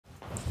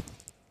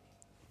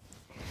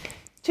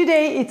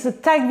Today it's a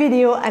tag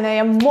video and I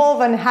am more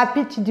than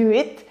happy to do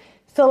it.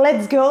 So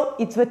let's go,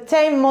 it's the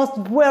 10 most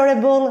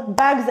wearable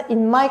bags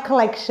in my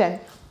collection.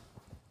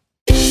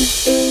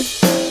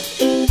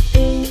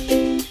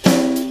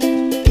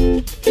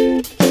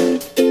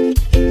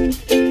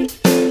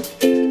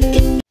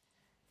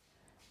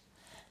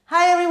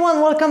 Hi everyone,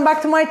 welcome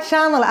back to my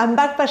channel. I'm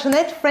bag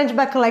passionate, French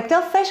bag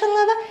collector, fashion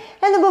lover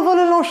and above all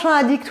a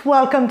Longchamp addict.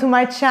 Welcome to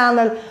my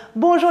channel.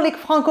 Bonjour les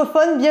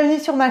francophones, bienvenue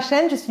sur ma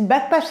chaîne. Je suis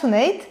bag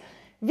passionate,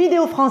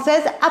 vidéo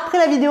française après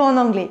la vidéo en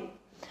anglais.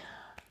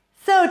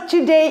 So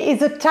today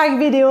is a tag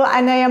video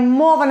and I am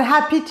more than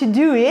happy to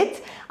do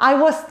it. I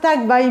was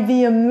tagged by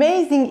the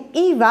amazing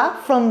Eva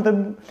from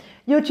the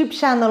YouTube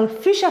channel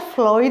Fisher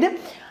Floyd.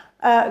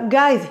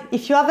 Guys,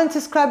 if you haven't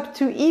subscribed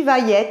to Eva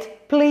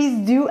yet,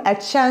 please do. Her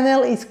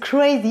channel is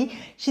crazy.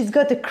 She's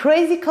got a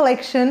crazy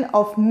collection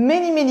of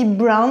many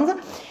brands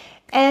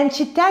and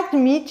she tagged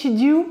me to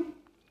do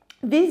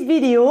this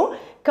video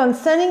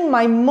concerning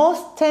my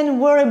most 10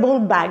 wearable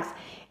bags.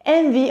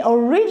 And the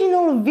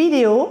original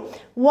video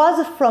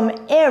was from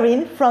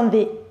Aaryn from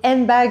the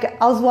Handbag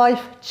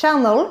Housewife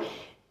channel.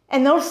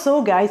 And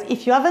also guys,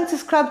 if you haven't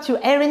subscribed to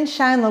Aaryn's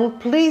channel,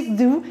 please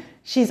do.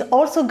 She's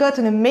also got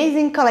an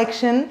amazing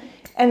collection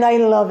and I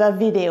love her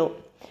video.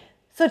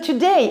 So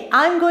today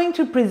I'm going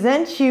to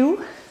present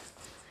you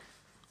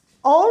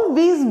all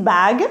these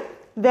bags.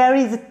 There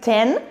is a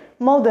 10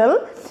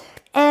 model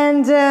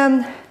and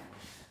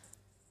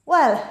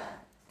well,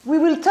 we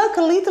will talk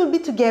a little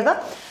bit together.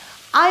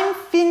 I'm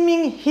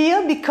filming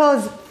here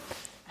because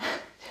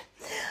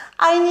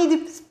I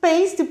need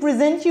space to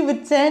present you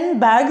the 10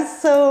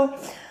 bags. So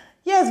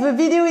yes, the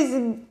video is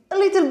a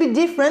little bit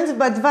different,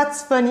 but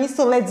that's funny,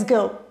 so let's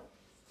go.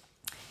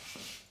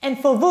 And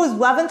for those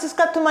who haven't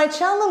subscribed to my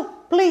channel,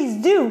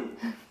 please do.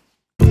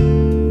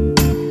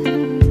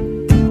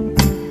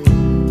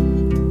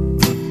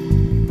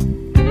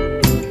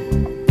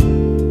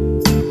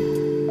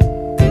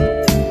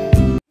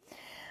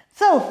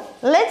 So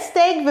let's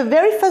take the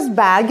very first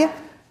bag.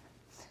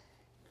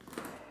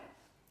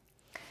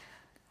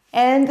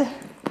 And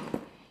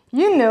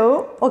you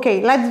know,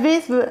 okay, like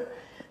this,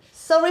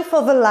 sorry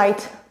for the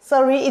light.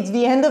 Sorry, it's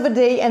the end of the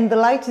day and the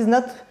light is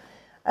not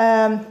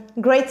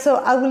great, so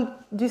I will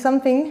do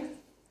something.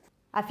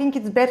 I think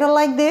it's better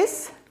like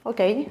this.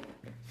 Okay.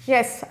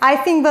 Yes, I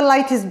think the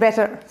light is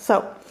better.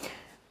 So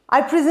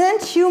I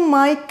present you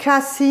my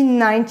Cassie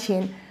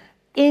 19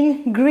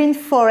 in green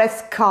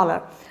forest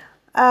color.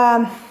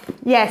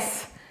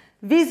 Yes,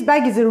 this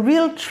bag is a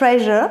real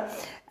treasure.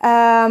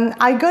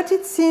 I got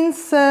it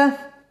since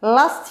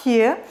last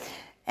year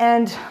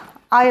and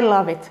I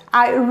love it.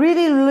 I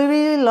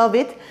really love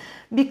it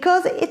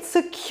because it's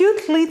a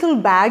cute little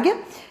bag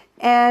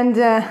and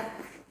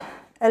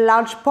a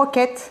large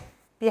pocket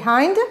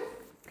behind.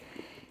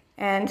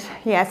 And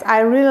yes,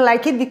 I really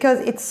like it because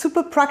it's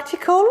super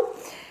practical.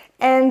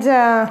 And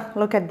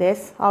look at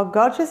this, how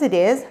gorgeous it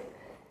is.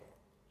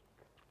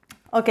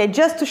 Okay,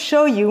 just to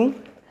show you,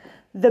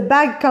 the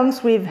bag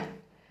comes with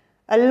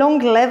a long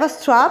leather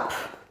strap,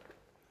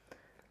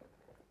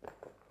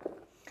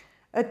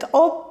 a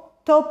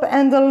top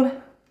handle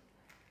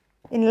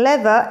in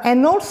leather,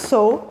 and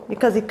also,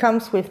 because it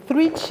comes with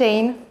 3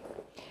 chains,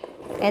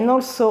 and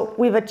also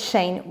with a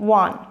chain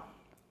 1.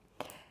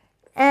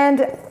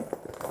 And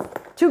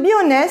to be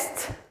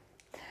honest,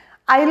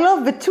 I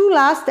love the 2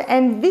 last,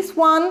 and this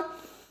one,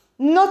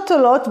 not a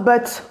lot,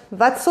 but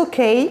that's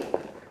okay.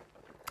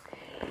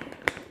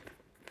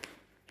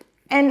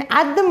 And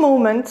at the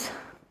moment,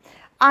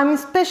 I'm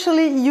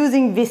especially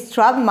using this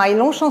strap, my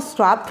Longchamp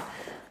strap,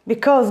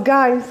 because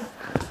guys,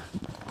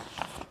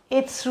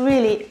 it's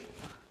really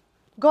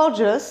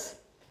gorgeous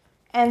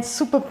and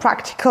super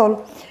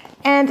practical.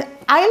 And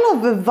I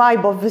love the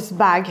vibe of this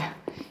bag.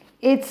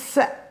 It's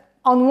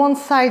on one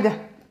side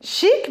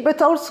chic, but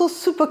also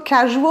super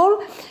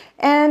casual.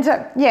 And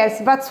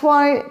yes, that's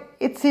why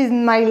it's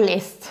in my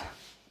list.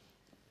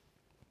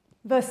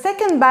 The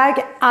second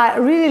bag I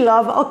really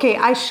love, okay,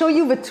 I show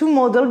you the 2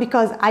 model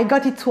because I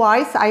got it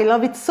twice, I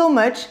love it so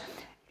much,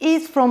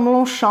 is from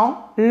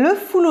Longchamp, Le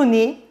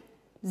Foulonné,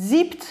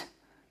 zipped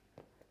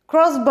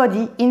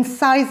crossbody in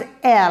size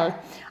L.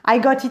 I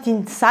got it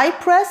in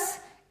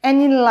cypress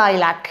and in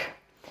lilac.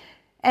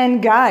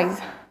 And guys,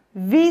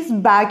 this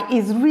bag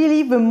is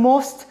really the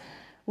most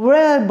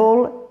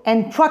wearable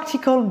and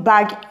practical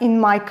bag in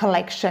my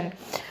collection.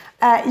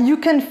 You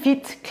can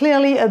fit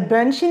clearly a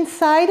bunch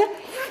inside.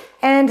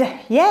 And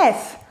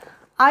yes,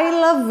 I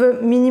love the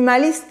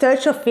minimalist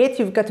touch of it.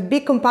 You've got a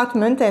big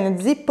compartment and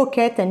a zip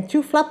pocket and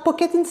 2 flap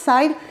pockets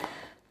inside.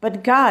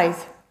 But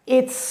guys,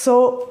 it's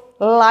so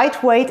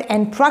lightweight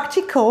and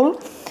practical.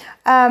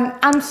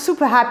 I'm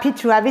super happy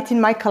to have it in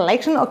my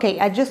collection. Okay,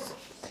 I just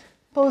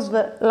pose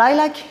the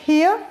lilac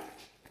here.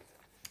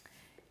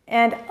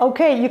 And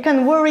okay, you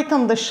can wear it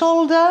on the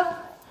shoulder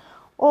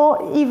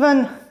or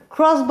even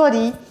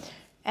crossbody.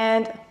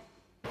 And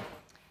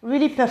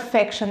really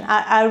perfection.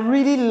 I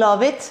really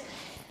love it.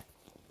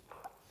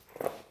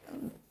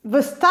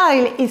 The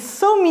style is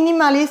so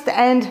minimalist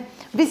and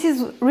this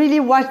is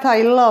really what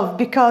I love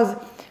because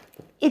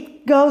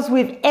it goes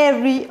with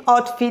every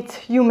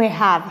outfit you may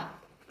have.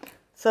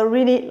 So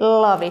really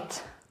love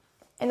it.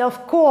 And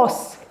of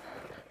course,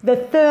 the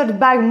third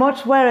bag,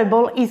 much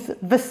wearable, is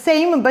the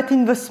same but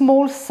in the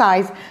small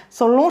size.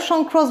 So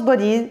Longchamp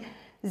crossbody,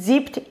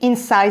 zipped in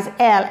size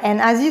L. And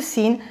as you've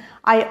seen,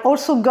 I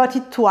also got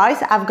it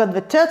twice. I've got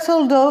the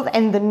turtle dove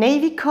and the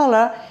navy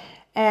color.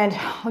 And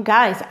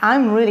guys,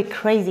 I'm really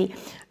crazy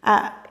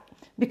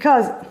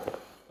because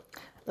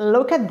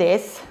look at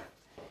this.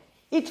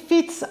 It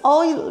fits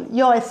all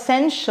your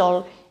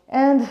essential.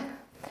 And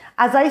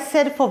as I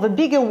said, for the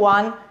bigger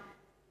one,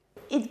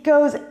 it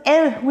goes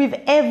with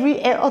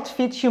every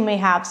outfit you may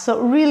have.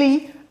 So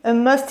really a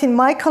must in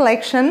my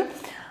collection.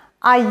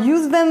 I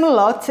use them a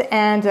lot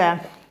and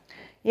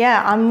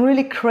yeah, I'm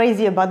really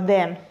crazy about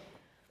them.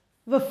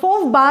 The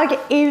fourth bag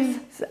is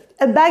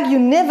a bag you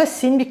never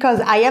seen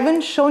because I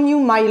haven't shown you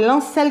my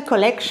Lancel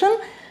collection.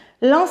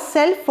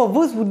 Lancel, for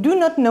those who do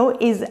not know,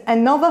 is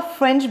another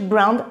French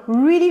brand,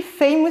 really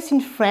famous in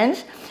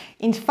France.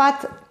 In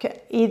fact,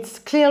 it's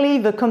clearly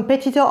the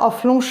competitor of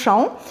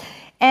Longchamp.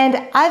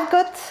 And I've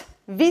got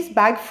this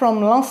bag from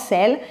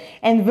Lancel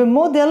and the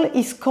model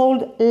is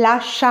called La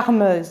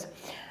Charmeuse.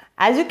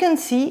 As you can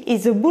see,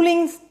 it's a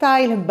bowling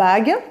style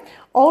bag,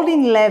 all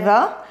in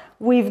leather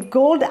with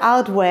gold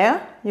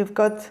hardware. You've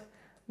got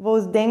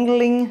those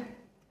dangling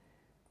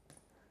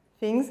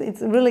things.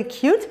 It's really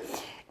cute.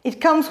 It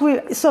comes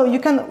with, so you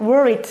can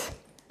wear it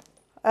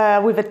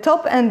with a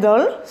top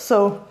handle,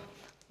 so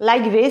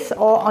like this,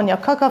 or on your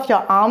cock of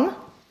your arm.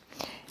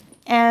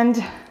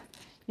 And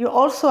you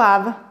also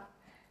have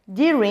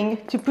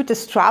D-ring to put a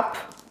strap.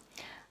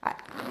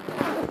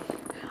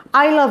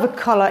 I love the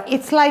color.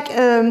 It's like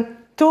a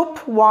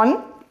taupe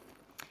one.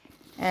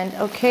 And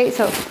okay,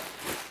 so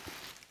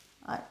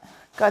I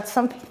got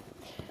something.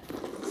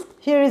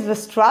 Here is the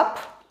strap.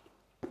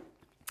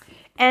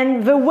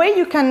 And the way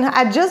you can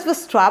adjust the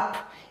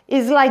strap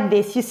is like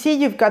this. You see,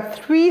 you've got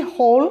 3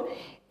 holes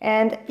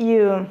and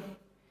you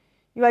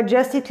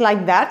adjust it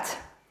like that.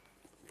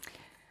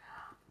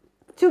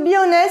 To be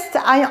honest,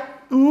 I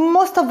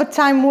most of the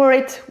time wear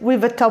it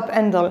with a top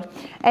handle.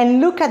 And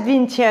look at the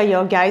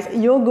interior, guys.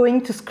 You're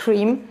going to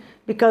scream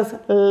because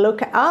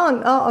look,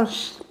 oh,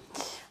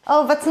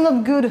 that's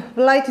not good.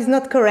 The light is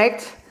not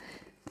correct.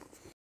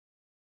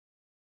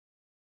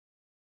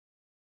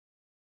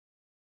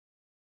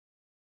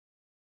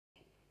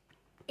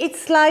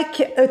 It's like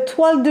a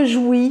toile de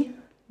jouy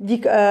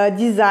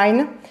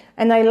design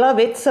and I love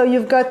it. So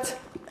you've got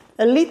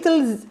a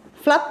little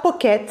flat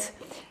pocket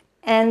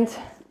and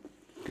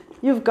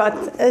you've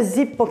got a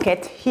zip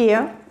pocket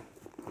here.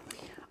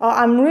 Oh,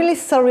 I'm really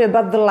sorry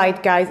about the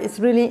light, guys. It's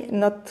really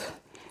not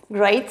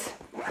great.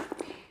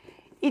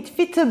 It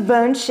fits a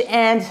bunch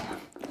and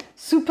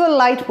super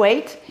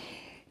lightweight.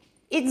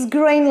 It's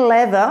grain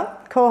leather,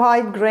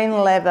 cowhide grain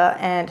leather,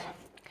 and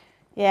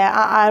yeah,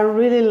 I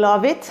really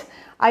love it.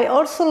 I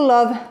also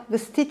love the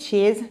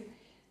stitches.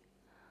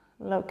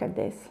 Look at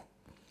this.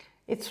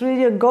 It's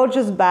really a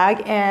gorgeous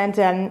bag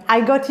and I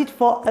got it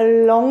for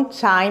a long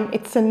time.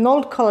 It's an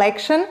old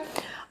collection.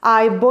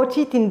 I bought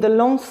it in the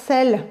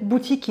Lancel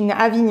boutique in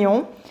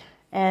Avignon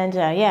and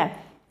yeah,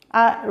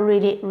 I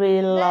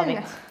really love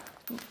it.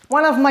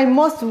 One of my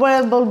most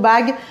wearable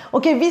bags.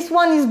 Okay, this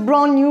one is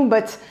brand new,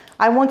 but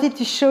I wanted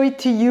to show it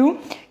to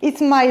you.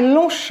 It's my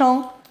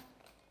Longchamp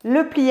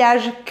Le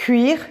Pliage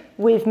Cuir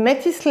with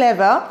métis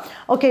leather.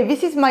 Okay,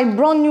 this is my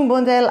brand new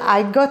model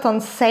I got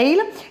on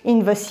sale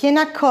in the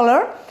sienna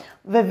color.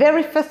 The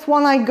very first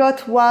one I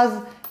got was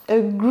a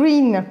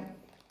green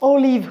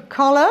olive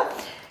color.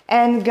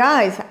 And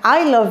guys,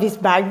 I love this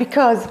bag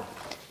because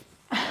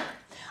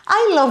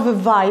I love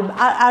the vibe.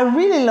 I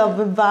really love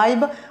the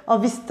vibe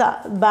of this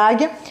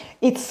bag.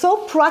 It's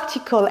so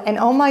practical and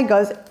oh my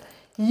God,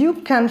 you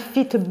can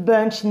fit a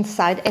bunch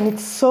inside and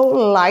it's so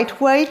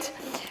lightweight.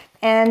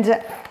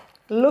 And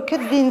look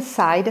at the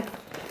inside.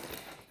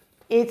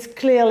 It's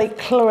clearly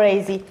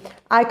crazy.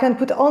 I can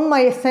put on my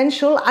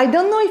essential. I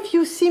don't know if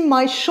you see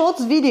my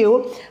shorts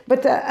video,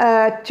 but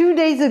 2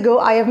 days ago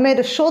I have made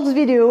a shorts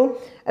video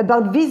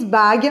about this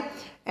bag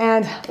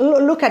and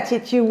look at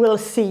it, you will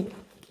see.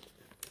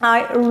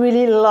 I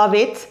really love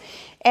it.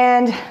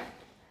 And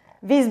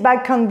this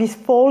bag can be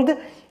folded.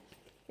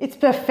 It's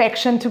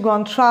perfection to go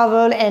on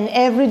travel and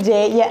every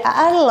day. Yeah,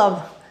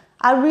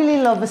 I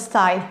really love the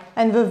style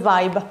and the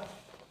vibe.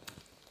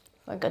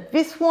 I got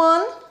this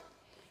one.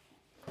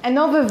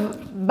 Another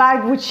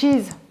bag which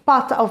is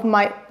part of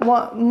my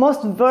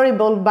most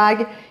wearable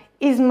bag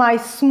is my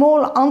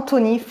small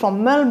Anthony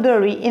from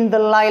Mulberry in the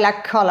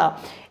lilac color.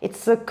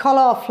 It's the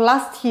color of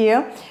last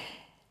year.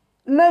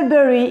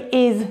 Mulberry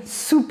is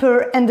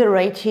super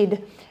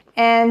underrated,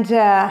 and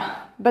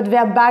but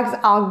their bags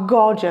are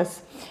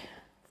gorgeous.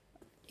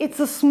 It's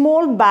a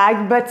small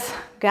bag, but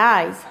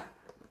guys,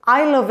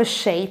 I love the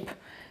shape.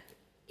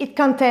 It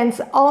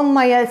contains all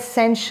my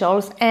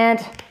essentials and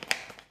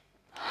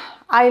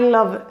I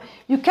love it.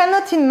 You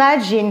cannot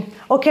imagine,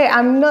 okay,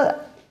 I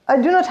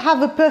do not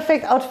have a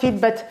perfect outfit,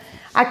 but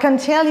I can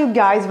tell you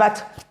guys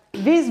that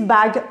this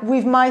bag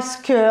with my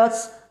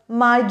skirts,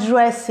 my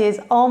dresses.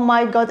 Oh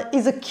my God,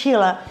 is a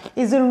killer,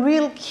 is a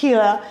real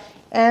killer,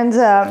 and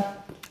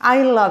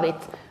I love it.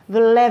 The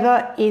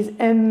leather is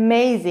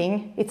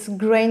amazing. It's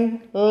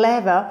grain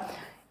leather.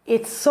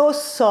 It's so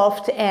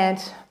soft, and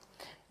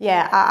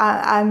yeah,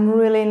 I'm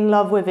really in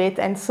love with it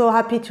and so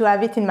happy to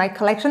have it in my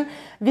collection.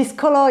 This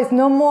color is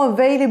no more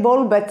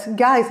available, but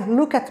guys,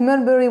 look at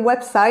Mulberry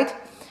website.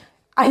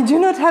 I do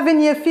not have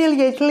any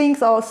affiliate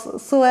links or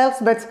so else,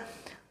 but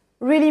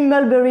really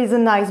Mulberry is a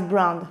nice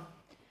brand.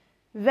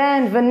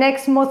 Then the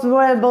next most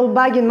wearable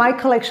bag in my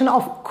collection,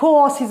 of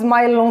course, is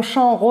my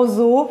Longchamp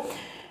Roseau.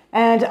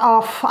 And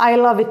I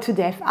love it to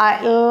death.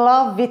 I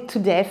love it to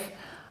death.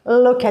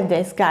 Look at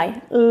this,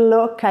 guy.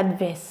 Look at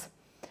this.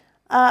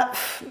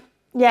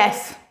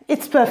 Yes,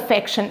 it's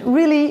perfection.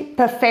 Really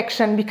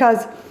perfection,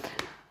 because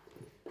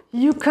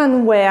you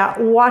can wear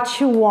what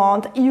you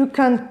want. You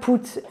can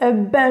put a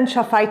bunch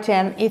of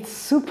items. It's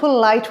super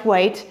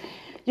lightweight.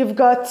 You've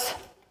got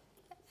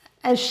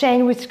a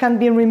chain which can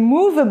be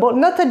removable,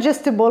 not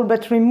adjustable,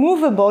 but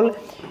removable.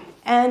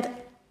 And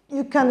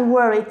you can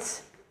wear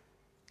it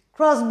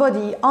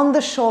crossbody, on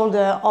the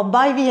shoulder, or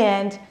by the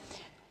end.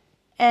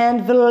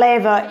 And the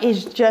leather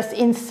is just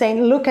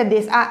insane. Look at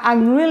this.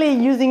 I'm really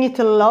using it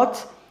a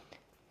lot.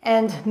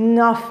 And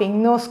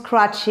nothing, no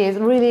scratches,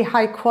 really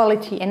high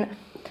quality. And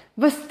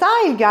the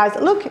style, guys,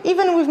 look,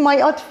 even with my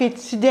outfit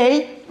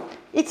today,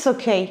 it's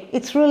okay.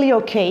 It's really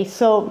okay.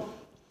 So,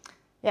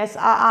 yes,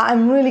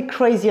 I'm really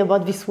crazy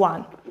about this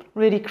one.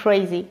 Really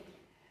crazy.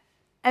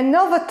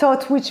 Another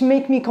thought which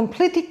made me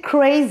completely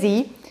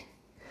crazy,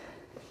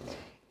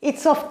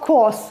 it's of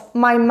course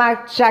my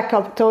Marc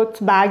Jacob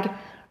tote bag,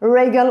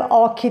 Regal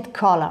Orchid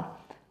color.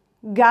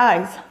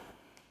 Guys,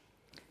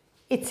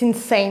 it's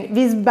insane.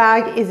 This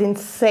bag is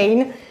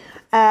insane.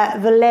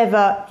 The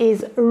leather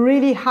is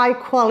really high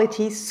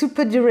quality,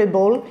 super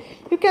durable.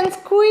 You can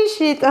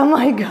squish it, oh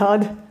my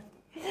God.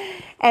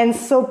 And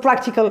so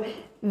practical.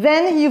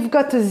 Then you've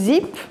got a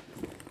zip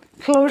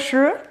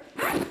closure.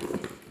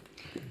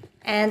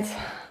 And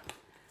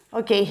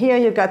okay, here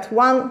you got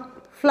one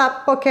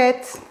flap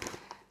pocket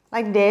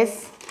like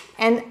this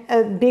and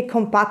a big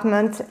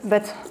compartment,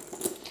 but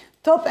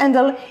top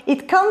handle.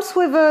 It comes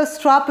with a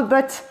strap,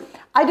 but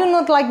I do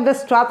not like the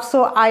strap,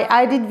 so I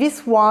added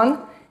this one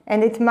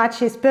and it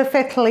matches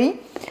perfectly.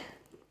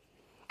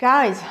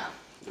 Guys,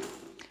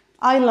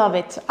 I love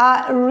it.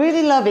 I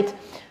really love it.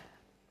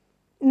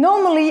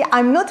 Normally,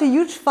 I'm not a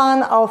huge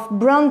fan of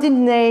branded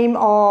name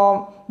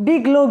or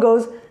big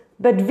logos,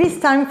 but this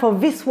time for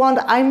this one,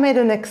 I made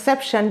an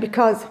exception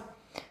because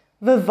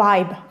the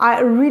vibe.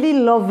 I really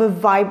love the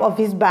vibe of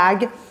this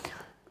bag.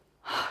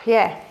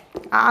 Yeah,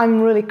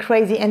 I'm really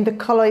crazy, and the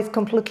color is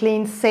completely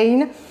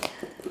insane.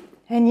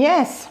 And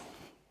yes,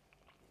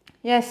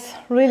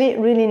 really,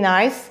 really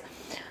nice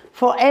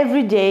for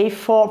every day,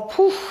 for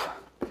poof.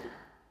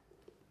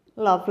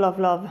 Love, love,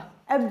 love.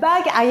 A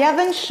bag I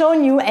haven't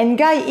shown you, and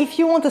guys, if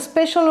you want a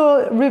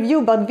special review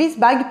about this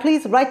bag,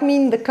 please write me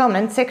in the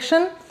comment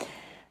section.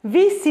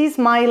 This is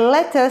my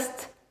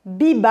latest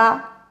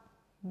Biba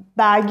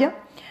bag.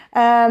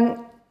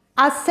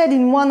 As said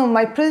in one of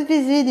my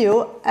previous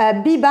videos,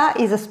 Biba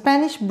is a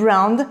Spanish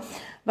brand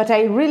that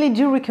I really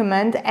do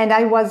recommend, and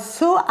I was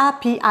so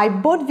happy. I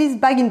bought this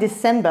bag in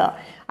December.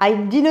 I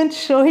didn't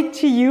show it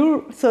to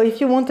you, so if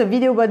you want a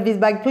video about this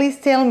bag, please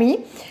tell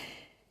me.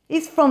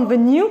 It's from the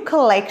new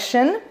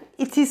collection.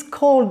 It is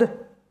called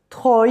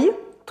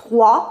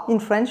Trois in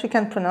French, you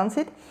can pronounce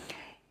it.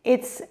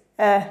 It's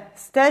a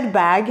stud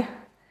bag.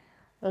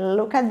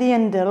 Look at the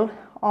handle.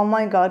 Oh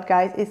my God,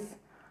 guys, it's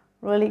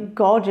really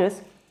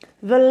gorgeous.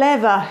 The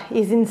leather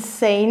is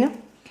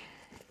insane.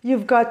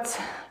 You've got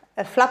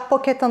a flap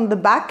pocket on the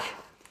back.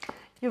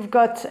 You've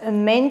got a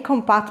main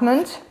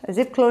compartment, a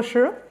zip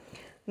closure,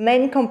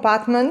 main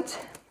compartment,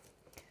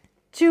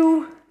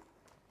 two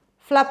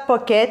flap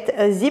pocket,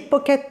 a zip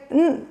pocket.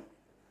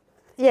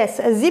 Yes,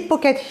 a zip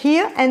pocket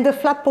here, and the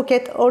flap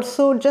pocket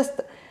also just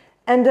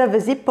under the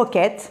zip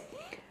pocket,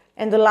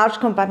 and the large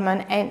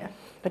compartment.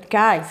 But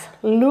guys,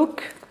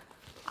 look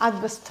at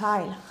the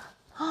style.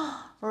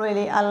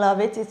 Really, I love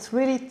it. It's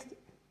really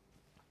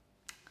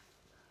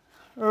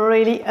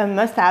a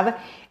must-have.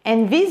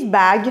 And this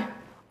bag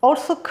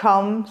also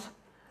comes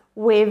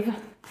with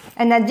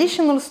an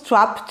additional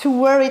strap to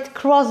wear it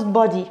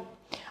cross-body.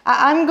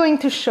 I'm going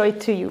to show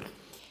it to you.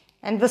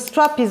 And the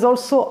strap is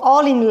also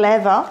all in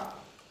leather.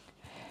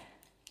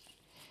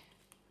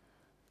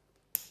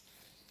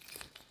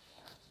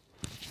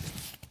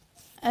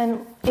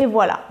 And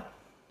voila.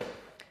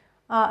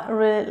 I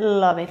really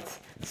love it.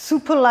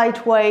 Super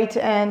lightweight,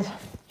 and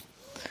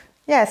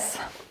yes,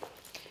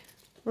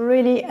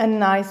 really a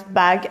nice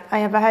bag. I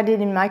have had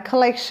it in my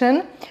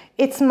collection.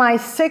 It's my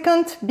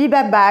second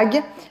Biba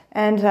bag,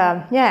 and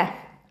yeah,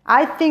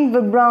 I think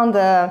the brand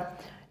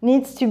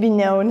needs to be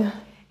known.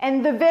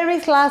 And the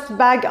very last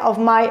bag of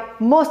my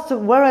most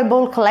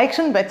wearable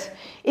collection, but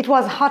it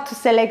was hard to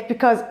select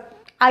because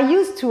I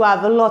used to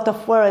have a lot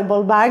of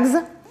wearable bags.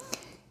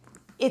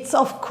 It's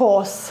of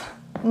course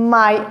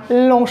my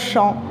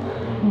Longchamp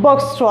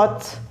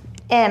Boxtrot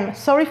M.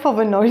 Sorry for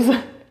the noise.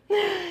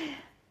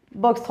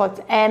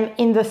 Boxtrot M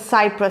in the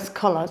cypress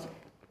colors.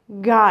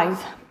 Guys,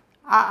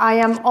 I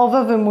am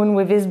over the moon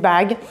with this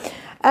bag.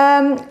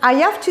 I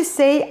have to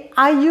say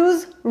I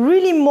use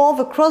really more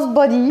the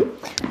crossbody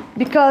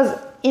because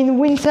in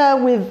winter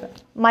with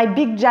my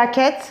big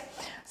jacket,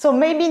 so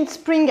maybe in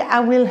spring I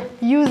will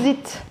use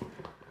it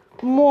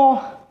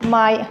more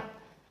my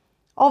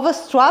other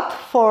strap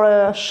for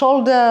a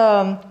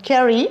shoulder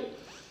carry.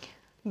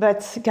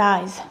 But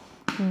guys,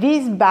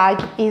 this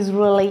bag is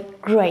really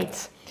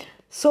great.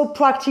 So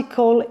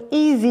practical,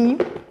 easy.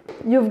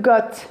 You've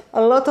got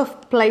a lot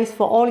of place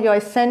for all your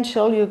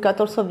essentials. You've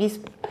got also this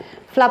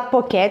flap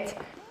pocket.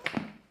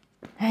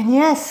 And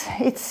yes,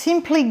 it's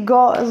simply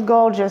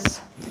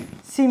gorgeous.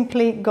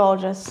 Simply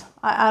gorgeous.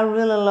 I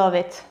really love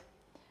it.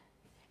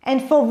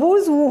 And for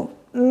those who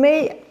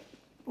may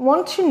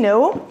want to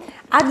know,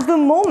 at the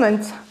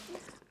moment,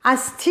 I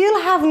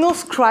still have no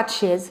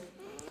scratches.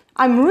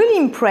 I'm really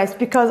impressed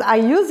because I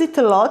use it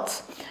a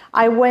lot.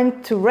 I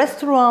went to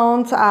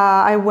restaurants,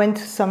 I went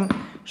to some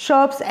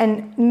shops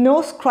and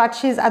no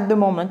scratches at the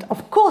moment.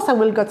 Of course I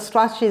will get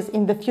scratches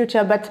in the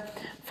future, but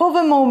for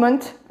the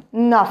moment,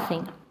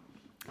 nothing.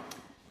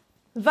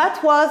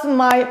 That was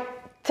my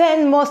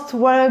 10 most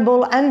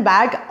wearable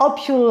handbag.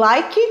 Hope you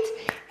like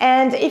it.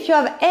 And if you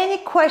have any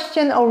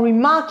question or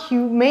remark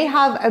you may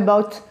have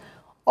about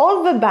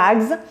all the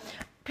bags,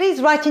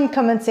 please write in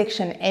comment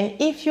section. And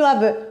if you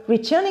have a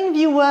returning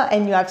viewer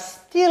and you have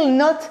still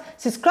not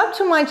subscribed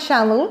to my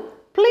channel,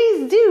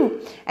 please do.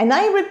 And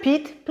I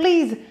repeat,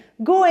 please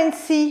go and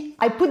see.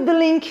 I put the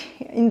link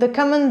in the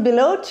comment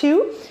below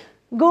too.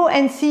 Go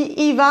and see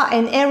Eva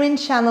and Aaryn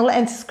channel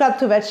and subscribe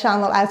to that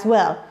channel as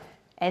well.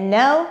 And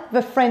now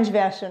the French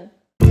version.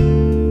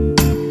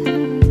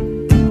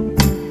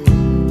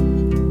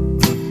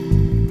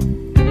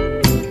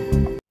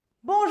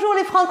 Bonjour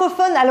les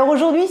francophones, alors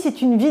aujourd'hui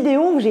c'est une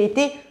vidéo où j'ai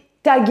été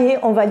taguée,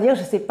 on va dire,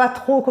 je ne sais pas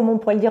trop comment on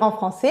pourrait le dire en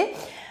français.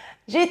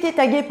 J'ai été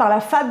taguée par la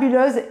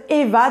fabuleuse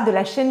Eva de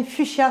la chaîne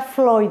Fuchsia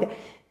Floyd.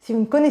 Si vous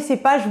ne connaissez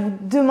pas, je vous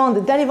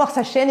demande d'aller voir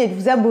sa chaîne et de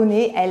vous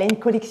abonner, elle a une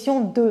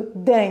collection de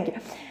dingue.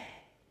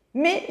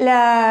 Mais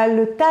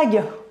le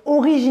tag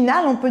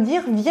original, on peut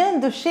dire, vient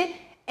de chez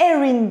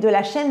Aaryn de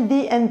la chaîne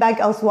The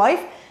Handbag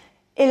Housewife.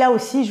 Et là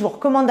aussi, je vous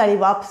recommande d'aller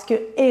voir parce que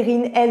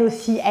Aaryn, elle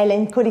aussi, elle a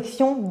une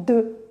collection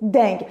de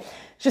dingue.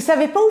 Je ne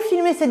savais pas où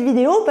filmer cette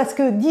vidéo parce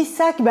que 10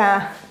 sacs,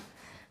 ben,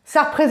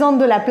 ça représente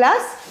de la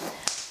place.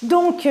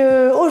 Donc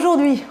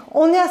aujourd'hui,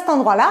 on est à cet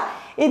endroit-là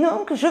et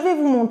donc je vais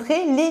vous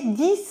montrer les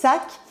 10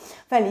 sacs,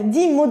 enfin les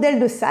 10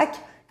 modèles de sacs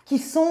qui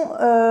sont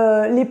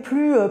les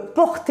plus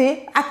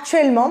portés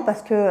actuellement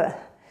parce que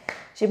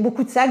j'ai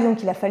beaucoup de sacs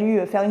donc il a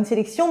fallu faire une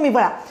sélection. Mais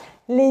voilà,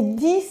 les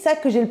 10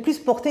 sacs que j'ai le plus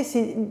portés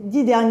ces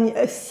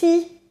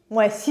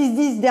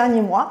 6-10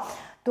 derniers mois.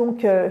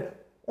 Donc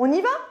on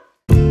y va?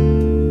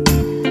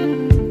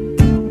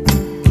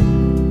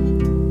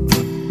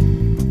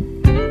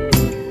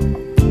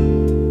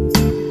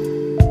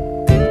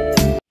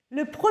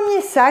 Le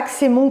premier sac,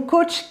 c'est mon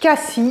coach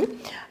Cassie.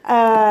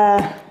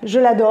 Je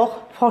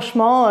l'adore,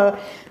 franchement.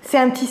 C'est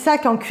un petit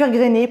sac en cuir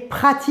grainé,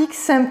 pratique,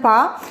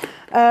 sympa.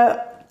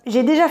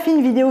 J'ai déjà fait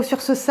une vidéo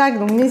sur ce sac,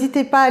 donc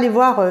n'hésitez pas à aller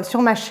voir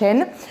sur ma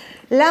chaîne.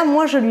 Là,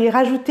 moi, je lui ai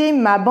rajouté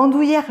ma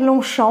bandoulière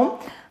Longchamp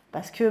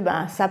parce que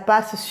ben, ça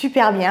passe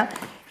super bien.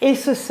 Et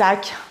ce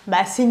sac,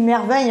 ben, c'est une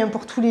merveille hein,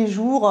 pour tous les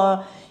jours.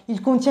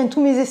 Il contient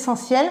tous mes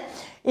essentiels.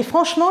 Et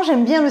franchement,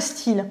 j'aime bien le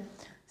style.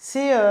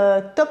 C'est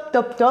top,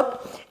 top, top.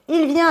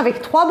 Il vient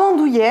avec 3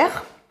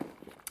 bandoulières.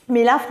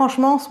 Mais là,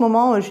 franchement, en ce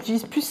moment,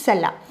 j'utilise plus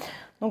celle-là.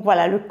 Donc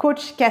voilà, le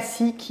coach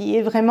Cassie qui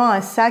est vraiment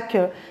un sac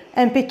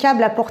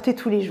impeccable à porter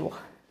tous les jours.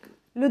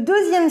 Le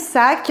deuxième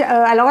sac,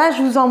 alors là,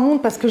 je vous en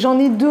montre parce que j'en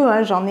ai deux.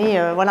 Hein, j'en ai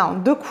voilà, en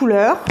 2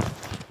 couleurs.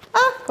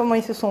 Ah, comment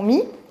ils se sont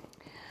mis.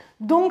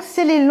 Donc,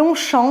 c'est les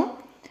Longchamp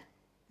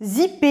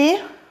zippés,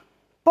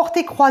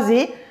 portée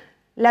croisée.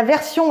 La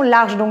version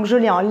large, donc je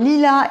l'ai en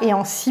lilas et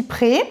en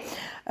cyprès.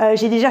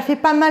 J'ai déjà fait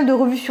pas mal de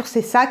revues sur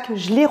ces sacs,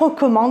 je les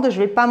recommande,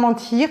 je ne vais pas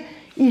mentir,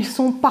 ils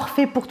sont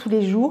parfaits pour tous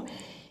les jours.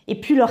 Et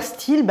puis leur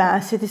style, ben,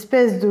 cette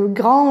espèce de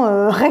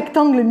grand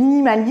rectangle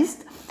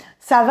minimaliste,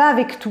 ça va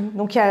avec tout.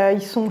 Donc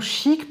ils sont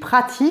chics,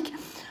 pratiques.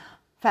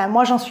 Enfin,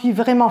 moi j'en suis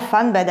vraiment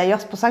fan, ben,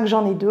 d'ailleurs c'est pour ça que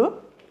j'en ai 2.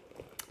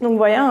 Donc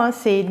voilà, hein,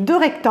 c'est 2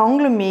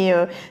 rectangles, mais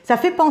ça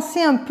fait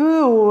penser un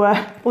peu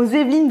aux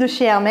Evelyne de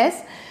chez Hermès,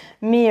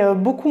 mais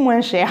beaucoup moins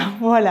cher,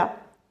 voilà.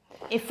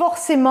 Et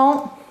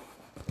forcément...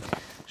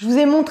 Je vous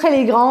ai montré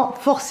les grands,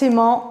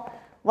 forcément,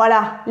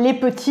 voilà, les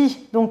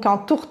petits, donc en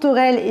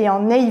tourterelle et en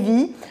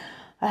navy.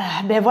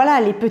 Ben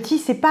voilà, les petits,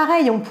 c'est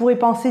pareil, on pourrait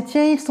penser,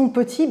 tiens, ils sont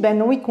petits, ben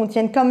non, ils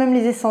contiennent quand même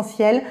les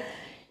essentiels.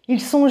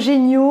 Ils sont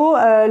géniaux,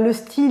 le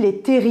style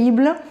est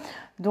terrible,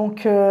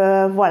 donc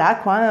voilà,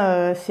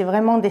 quoi, c'est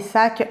vraiment des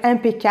sacs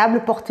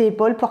impeccables,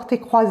 portée-épaule,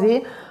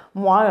 portée-croisée.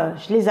 Moi,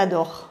 je les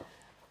adore.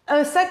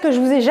 Un sac que je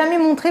vous ai jamais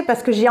montré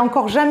parce que j'ai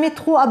encore jamais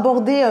trop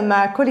abordé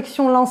ma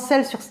collection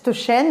Lancel sur cette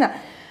chaîne.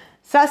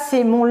 Ça,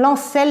 c'est mon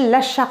Lancel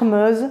La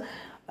Charmeuse.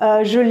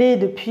 Je l'ai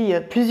depuis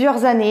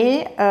plusieurs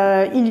années.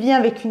 Il vient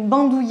avec une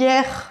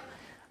bandoulière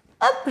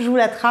hop, je vous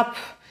l'attrape.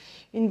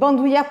 Une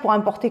bandoulière pour un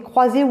porté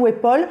croisé ou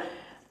épaule.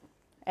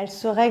 Elle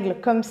se règle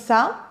comme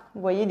ça.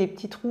 Vous voyez des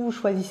petits trous, vous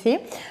choisissez.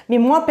 Mais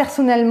moi,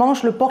 personnellement,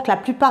 je le porte la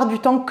plupart du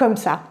temps comme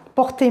ça.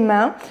 Portée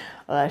main.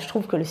 Je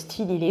trouve que le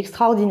style, il est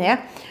extraordinaire.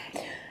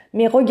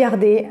 Mais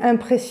regardez,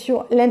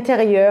 impression,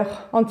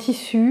 l'intérieur en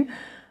tissu,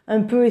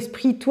 un peu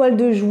esprit toile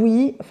de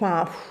Jouy.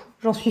 Enfin,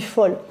 j'en suis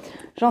folle.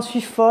 J'en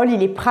suis folle.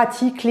 Il est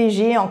pratique,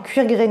 léger, en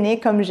cuir grainé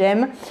comme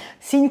j'aime.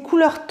 C'est une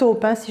couleur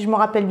taupe, hein, si je me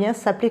rappelle bien,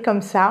 ça s'appelait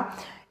comme ça.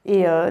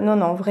 Et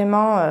non,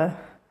 vraiment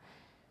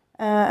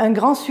un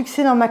grand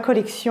succès dans ma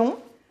collection.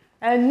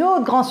 Un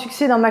autre grand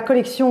succès dans ma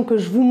collection que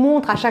je vous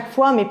montre à chaque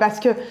fois, mais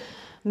parce que,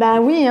 ben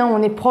oui, hein,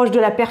 on est proche de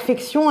la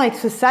perfection avec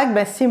ce sac,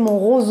 ben c'est mon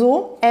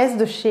roseau S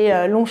de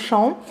chez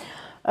Longchamp.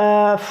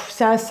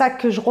 C'est un sac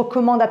que je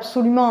recommande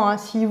absolument, hein,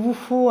 s'il vous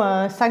faut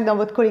un sac dans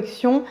votre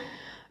collection.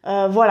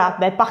 Voilà,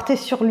 ben partez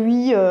sur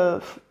lui.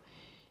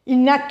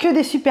 Il n'a que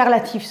des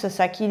superlatifs ce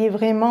sac, il est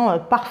vraiment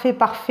parfait,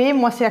 parfait.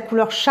 Moi c'est la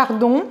couleur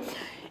chardon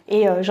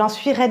et j'en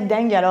suis red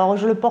dingue. Alors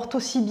je le porte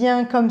aussi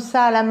bien comme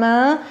ça à la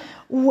main,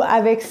 ou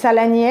avec sa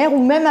lanière,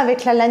 ou même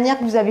avec la lanière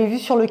que vous avez vue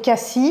sur le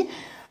cassis.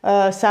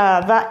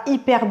 Ça va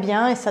hyper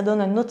bien et ça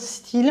donne un autre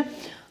style.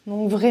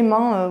 Donc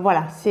vraiment,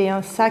 voilà, c'est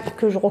un sac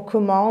que je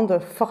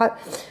recommande,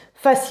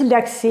 facile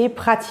d'accès,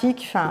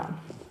 pratique, enfin,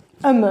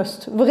 un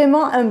must,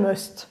 vraiment un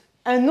must.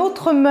 Un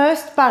autre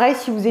must, pareil,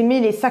 si vous aimez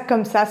les sacs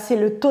comme ça, c'est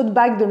le tote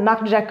bag de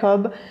Marc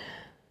Jacob.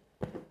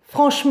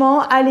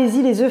 Franchement,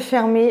 allez-y les yeux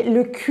fermés.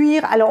 Le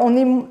cuir, alors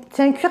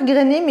c'est un cuir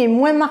grainé, mais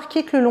moins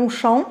marqué que le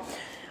Longchamp.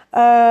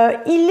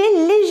 Il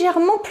est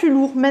légèrement plus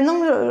lourd. Maintenant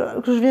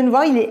que je viens de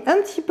voir, il est un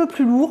petit peu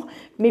plus lourd,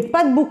 mais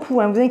pas de beaucoup,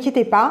 hein, vous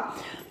inquiétez pas.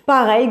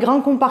 Pareil, grand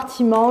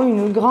compartiment,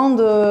 une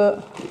grande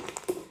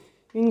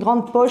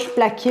poche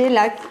plaquée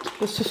là qui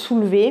peut se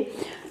soulever.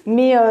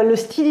 Mais le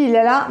style, il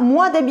est là.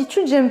 Moi,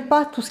 d'habitude, j'aime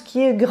pas tout ce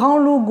qui est grand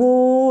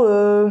logo,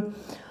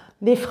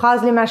 des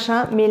phrases, les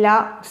machins. Mais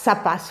là, ça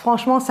passe.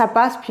 Franchement, ça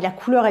passe. Puis la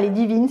couleur, elle est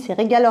divine. C'est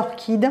Régal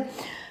Orchide.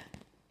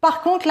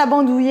 Par contre, la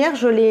bandoulière,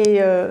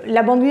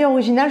 la bandoulière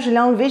originale, je l'ai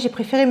enlevée. J'ai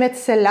préféré mettre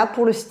celle-là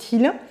pour le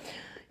style.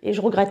 Et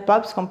je regrette pas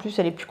parce qu'en plus,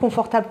 elle est plus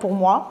confortable pour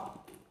moi.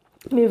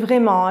 Mais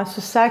vraiment, hein,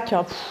 ce sac,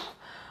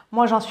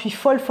 moi, j'en suis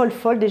folle, folle,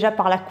 folle. Déjà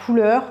par la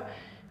couleur.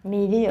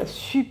 Mais il est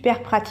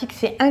super pratique.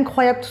 C'est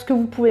incroyable tout ce que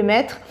vous pouvez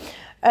mettre.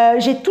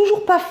 J'ai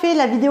toujours pas fait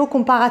la vidéo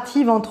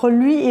comparative entre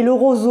lui et le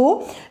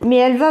roseau. Mais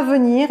elle va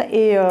venir.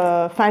 Et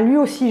enfin, lui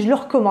aussi, je le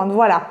recommande.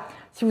 Voilà.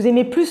 Si vous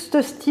aimez plus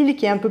ce style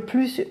qui est un peu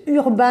plus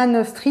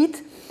urban street,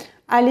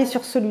 allez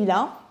sur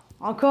celui-là.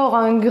 Encore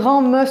un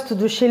grand must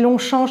de chez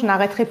Longchamp, je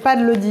n'arrêterai pas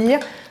de le dire.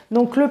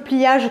 Donc le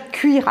pliage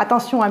cuir,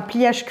 attention, un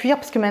pliage cuir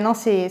parce que maintenant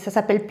ça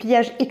s'appelle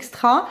pliage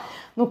extra.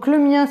 Donc le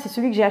mien, c'est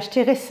celui que j'ai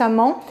acheté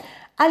récemment.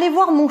 Allez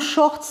voir mon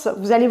shorts,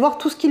 vous allez voir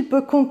tout ce qu'il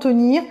peut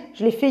contenir.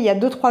 Je l'ai fait il y a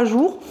 2-3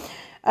 jours.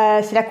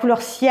 C'est la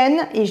couleur sienne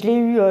et je l'ai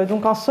eu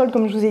donc en solde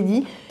comme je vous ai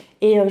dit.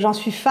 Et j'en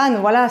suis fan,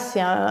 voilà,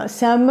 c'est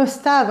un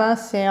must-have, hein,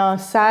 c'est un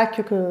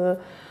sac que...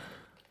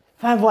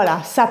 Enfin voilà,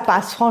 ça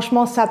passe,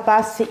 franchement ça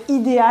passe, c'est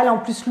idéal. En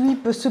plus lui, il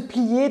peut se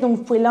plier, donc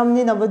vous pouvez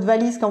l'emmener dans votre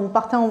valise quand vous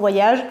partez en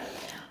voyage.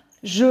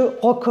 Je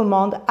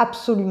recommande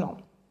absolument.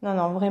 Non,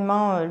 non,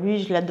 vraiment, lui,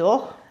 je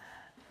l'adore.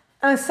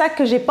 Un sac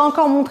que j'ai pas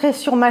encore montré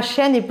sur ma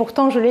chaîne et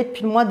pourtant je l'ai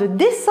depuis le mois de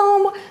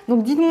décembre.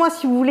 Donc dites-moi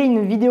si vous voulez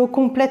une vidéo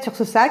complète sur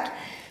ce sac.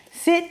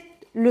 C'est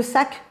le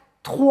sac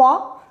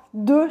 3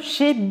 de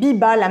chez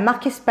Biba, la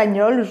marque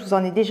espagnole. Je vous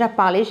en ai déjà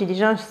parlé, j'ai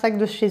déjà un sac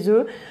de chez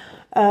eux.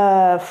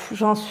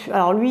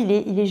 Alors lui,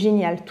 il est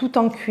génial, tout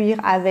en cuir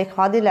avec,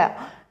 regardez la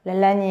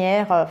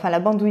lanière, enfin la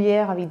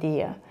bandoulière avec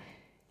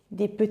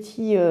des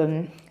petits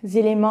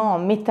éléments en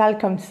métal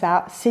comme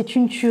ça. C'est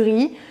une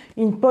tuerie,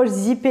 une poche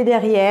zippée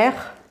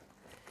derrière,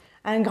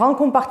 un grand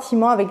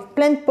compartiment avec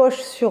plein de poches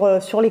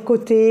sur les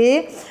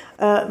côtés.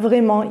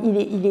 Vraiment,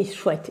 il est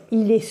chouette,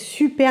 il est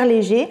super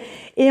léger.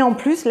 Et en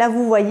plus, là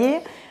vous voyez,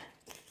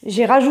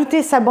 j'ai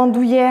rajouté sa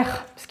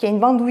bandoulière, parce qu'il y a une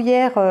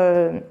bandoulière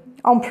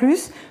en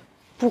plus,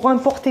 pour un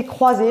porté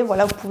croisé.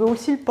 Voilà, vous pouvez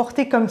aussi le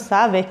porter comme ça,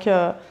 avec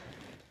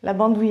la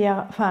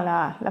bandoulière, enfin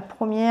la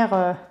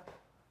première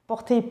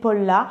portée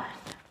épaule là.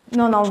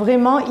 Non, non,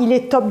 vraiment, il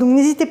est top. Donc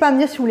n'hésitez pas à me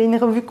dire si vous voulez une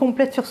revue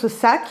complète sur ce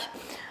sac.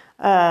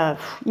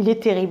 Il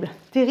est terrible,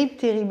 terrible,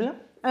 terrible.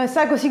 Un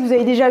sac aussi que vous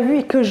avez déjà vu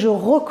et que je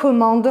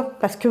recommande,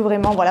 parce que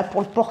vraiment, voilà,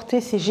 pour le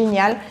porter, c'est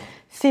génial.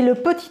 C'est le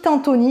petit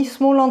Anthony,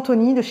 Small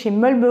Anthony de chez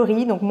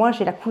Mulberry. Donc moi,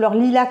 j'ai la couleur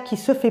lilac qui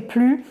se fait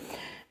plus.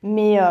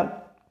 Mais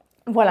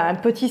voilà, un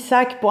petit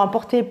sac pour un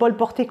porté-épaule,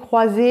 porté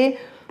croisé.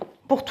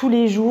 Pour tous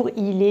les jours,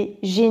 il est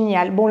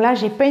génial. Bon là,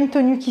 j'ai pas une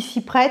tenue qui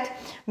s'y prête.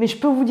 Mais je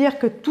peux vous dire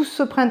que tout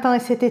ce printemps et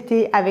cet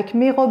été, avec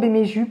mes robes et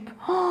mes jupes,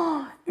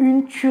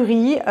 une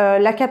tuerie.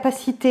 La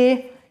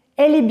capacité,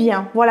 elle est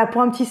bien. Voilà,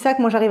 pour un petit sac,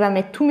 moi j'arrive à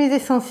mettre tous mes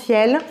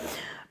essentiels.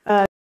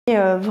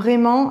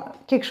 Vraiment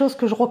quelque chose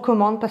que je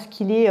recommande parce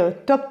qu'il est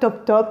top,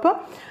 top, top.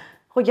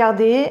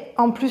 Regardez,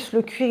 en plus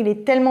le cuir il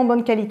est tellement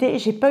bonne qualité.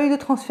 J'ai pas eu de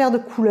transfert de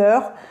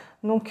couleur,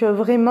 donc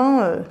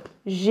vraiment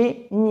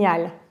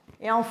génial.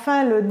 Et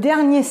enfin le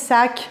dernier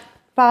sac,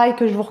 pareil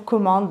que je vous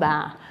recommande,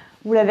 ben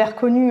vous l'avez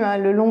reconnu, hein,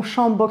 le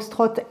Longchamp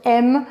Boxtrot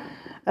M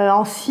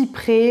en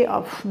cyprès.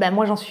 Oh, ben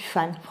moi j'en suis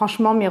fan,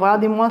 franchement, mais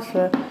regardez-moi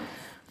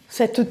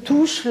cette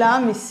touche là,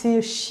 mais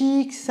c'est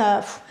chic, c'est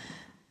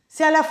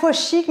à la fois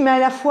chic, mais à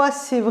la fois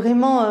c'est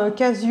vraiment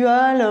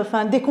casual,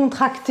 enfin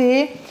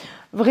décontracté.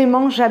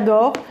 Vraiment,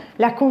 j'adore.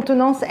 La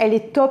contenance, elle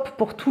est top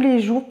pour tous les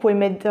jours. Vous pouvez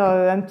mettre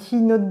un petit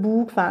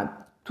notebook, enfin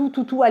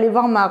tout. Allez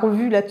voir ma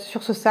revue là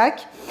sur ce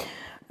sac.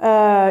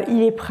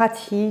 Il est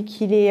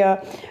pratique,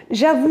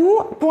 j'avoue,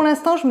 pour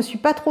l'instant, je me suis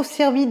pas trop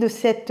servi de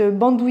cette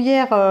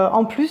bandoulière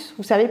en plus.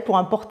 Vous savez, pour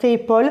un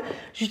porté-épaule,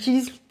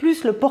 j'utilise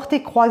plus le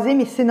porté-croisé,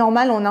 mais c'est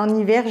normal, on est en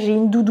hiver, j'ai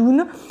une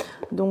doudoune.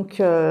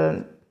 Donc,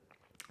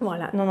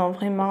 voilà, non,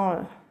 vraiment,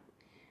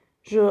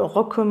 je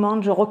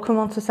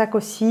recommande ce sac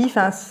aussi.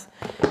 Enfin,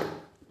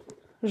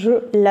 je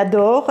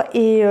l'adore.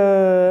 Et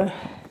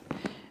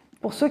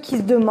pour ceux qui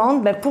se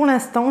demandent, ben pour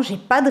l'instant, j'ai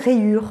pas de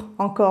rayures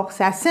encore.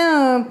 C'est assez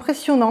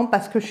impressionnant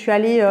parce que je suis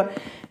allée,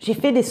 j'ai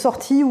fait des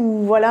sorties où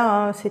voilà,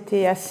 hein,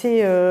 c'était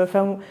assez.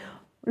 Enfin,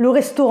 le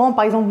restaurant,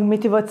 par exemple, vous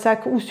mettez votre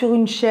sac ou sur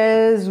une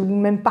chaise ou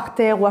même par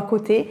terre ou à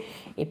côté.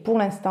 Et pour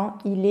l'instant,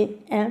 il est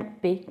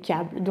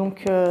impeccable.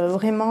 Donc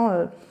vraiment,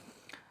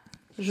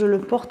 je le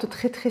porte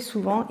très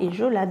souvent et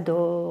je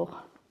l'adore.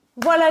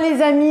 Voilà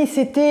les amis,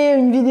 c'était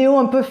une vidéo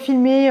un peu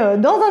filmée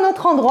dans un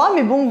autre endroit,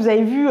 mais bon, vous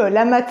avez vu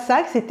l'amas de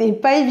sacs, c'était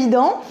pas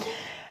évident.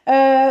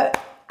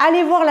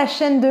 Allez voir la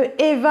chaîne de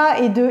Eva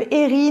et de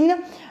Aaryn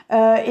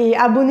et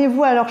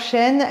abonnez-vous à leur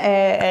chaîne.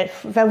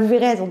 Vous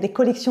verrez, elles ont des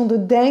collections de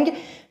dingue.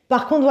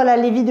 Par contre, voilà,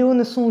 les vidéos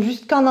ne sont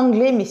juste qu'en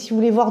anglais, mais si vous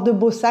voulez voir de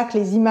beaux sacs,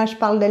 les images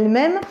parlent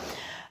d'elles-mêmes.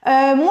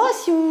 Moi,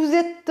 si vous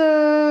êtes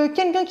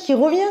quelqu'un qui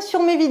revient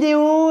sur mes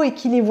vidéos et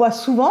qui les voit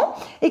souvent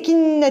et qui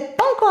n'êtes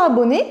pas encore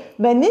abonné,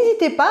 ben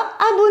n'hésitez pas,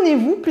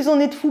 abonnez-vous. Plus on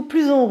est de fous,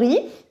 plus on rit.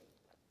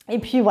 Et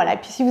puis voilà. Et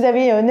puis si vous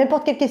avez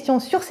n'importe quelle question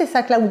sur ces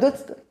sacs-là ou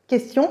d'autres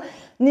questions,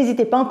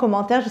 n'hésitez pas en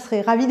commentaire. Je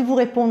serai ravie de vous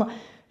répondre.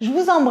 Je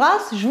vous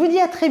embrasse. Je vous dis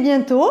à très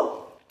bientôt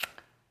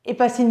et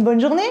passez une bonne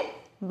journée.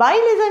 Bye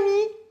les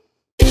amis.